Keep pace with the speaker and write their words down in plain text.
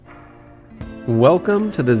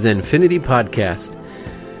Welcome to the Zenfinity Podcast.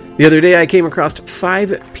 The other day I came across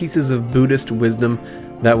 5 pieces of Buddhist wisdom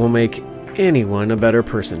that will make anyone a better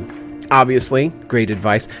person. Obviously, great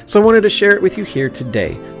advice, so I wanted to share it with you here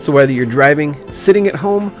today. So whether you're driving, sitting at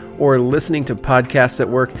home, or listening to podcasts at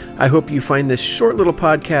work, I hope you find this short little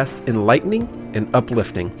podcast enlightening and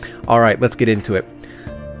uplifting. All right, let's get into it.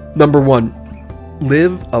 Number 1,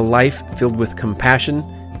 live a life filled with compassion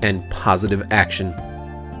and positive action.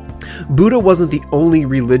 Buddha wasn't the only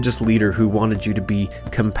religious leader who wanted you to be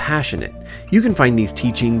compassionate. You can find these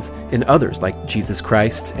teachings in others like Jesus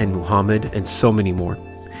Christ and Muhammad and so many more.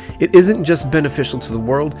 It isn't just beneficial to the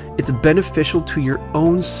world, it's beneficial to your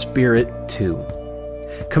own spirit too.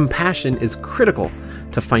 Compassion is critical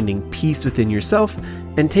to finding peace within yourself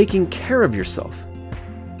and taking care of yourself.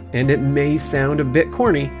 And it may sound a bit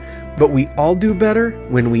corny, but we all do better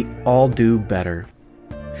when we all do better.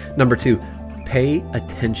 Number 2, pay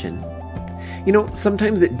attention. You know,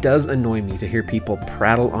 sometimes it does annoy me to hear people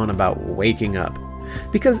prattle on about waking up,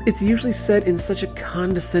 because it's usually said in such a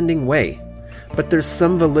condescending way. But there's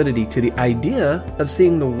some validity to the idea of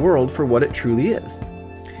seeing the world for what it truly is.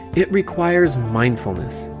 It requires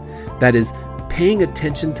mindfulness. That is, paying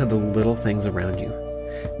attention to the little things around you.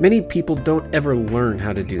 Many people don't ever learn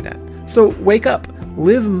how to do that. So wake up,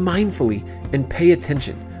 live mindfully, and pay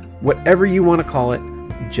attention. Whatever you want to call it,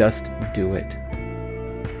 just do it.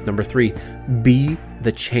 Number 3, be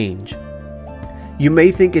the change. You may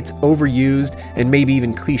think it's overused and maybe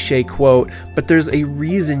even cliche quote, but there's a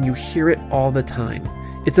reason you hear it all the time.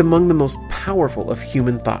 It's among the most powerful of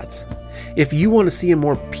human thoughts. If you want to see a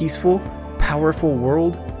more peaceful, powerful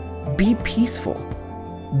world, be peaceful.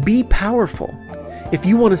 Be powerful. If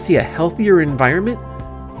you want to see a healthier environment,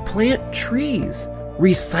 plant trees.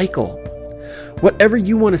 Recycle. Whatever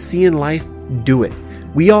you want to see in life, do it.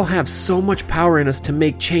 We all have so much power in us to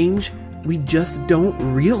make change, we just don't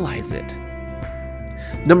realize it.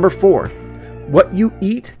 Number 4, what you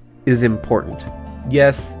eat is important.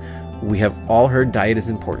 Yes, we have all heard diet is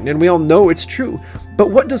important, and we all know it's true.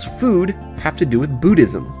 But what does food have to do with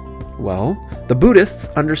Buddhism? Well, the Buddhists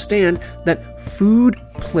understand that food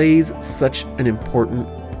plays such an important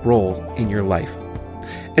role in your life.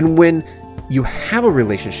 And when you have a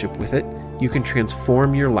relationship with it, you can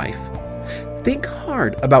transform your life. Think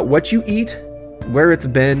hard about what you eat, where it's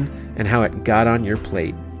been, and how it got on your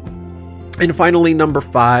plate. And finally, number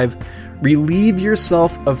 5, relieve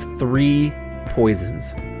yourself of 3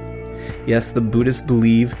 poisons. Yes, the Buddhists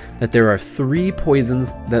believe that there are 3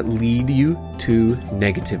 poisons that lead you to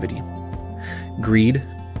negativity: greed,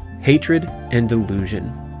 hatred, and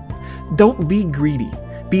delusion. Don't be greedy.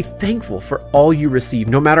 Be thankful for all you receive,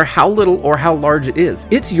 no matter how little or how large it is.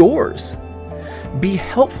 It's yours. Be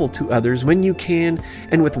helpful to others when you can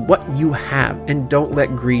and with what you have, and don't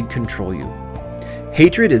let greed control you.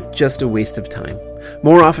 Hatred is just a waste of time.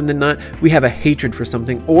 More often than not, we have a hatred for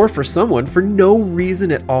something or for someone for no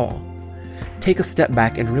reason at all. Take a step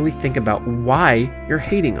back and really think about why you're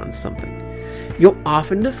hating on something. You'll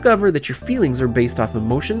often discover that your feelings are based off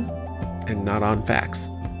emotion and not on facts.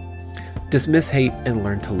 Dismiss hate and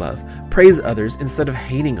learn to love. Praise others instead of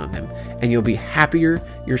hating on them, and you'll be happier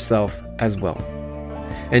yourself as well.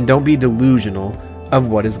 And don't be delusional of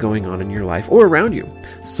what is going on in your life or around you.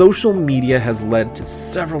 Social media has led to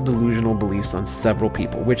several delusional beliefs on several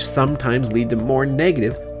people, which sometimes lead to more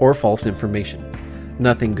negative or false information.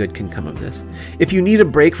 Nothing good can come of this. If you need a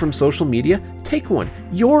break from social media, take one.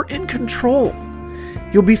 You're in control.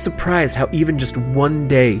 You'll be surprised how even just one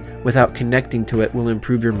day without connecting to it will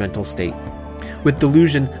improve your mental state. With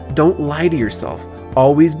delusion, don't lie to yourself.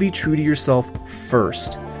 Always be true to yourself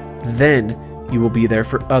first. Then you will be there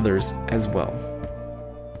for others as well.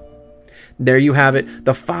 There you have it,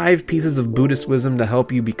 the 5 pieces of Buddhist wisdom to help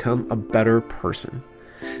you become a better person.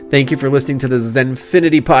 Thank you for listening to the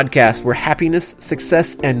Zenfinity Podcast, where happiness,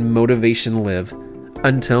 success, and motivation live.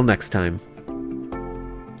 Until next time.